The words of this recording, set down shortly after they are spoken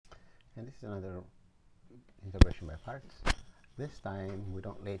And this is another integration by parts. This time we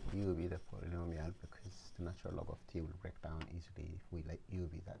don't let u be the polynomial because the natural log of t will break down easily if we let u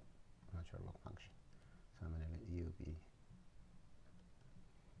be that natural log function. So I'm going to let u be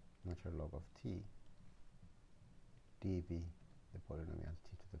natural log of t db, the polynomial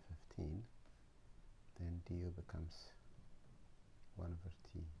t to the 15, then du becomes 1 over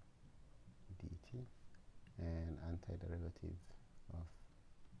t dt, and antiderivative of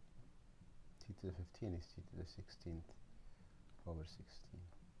t to the 15 is t to the 16th over 16.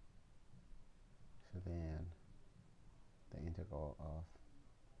 So then the integral of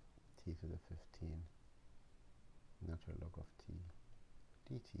t to the 15 natural log of t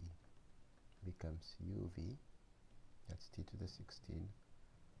dt becomes uv, that's t to the 16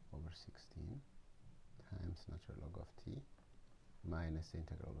 over 16 times natural log of t minus the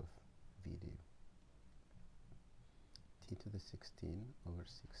integral of v du. T to the 16 over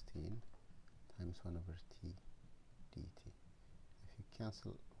 16 times 1 over t dt. If you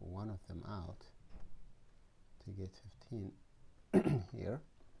cancel one of them out to get 15 here,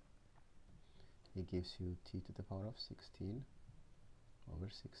 it gives you t to the power of 16 over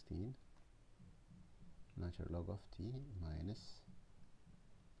 16 natural log of t minus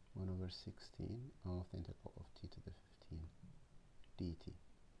 1 over 16 of the integral of t to the 15 dt,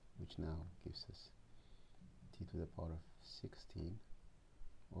 which now gives us t to the power of 16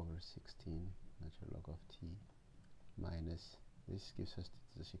 over 16 natural log of t minus, this gives us t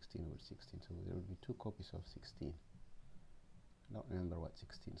to the 16 over 16, so there will be two copies of 16. I don't remember what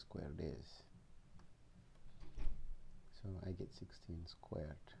 16 squared is, so I get 16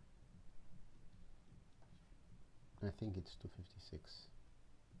 squared. I think it's 256.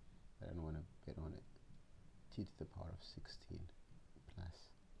 I don't want to bet on it. T to the power of 16 plus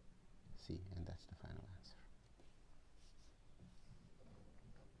c, and that's the final answer.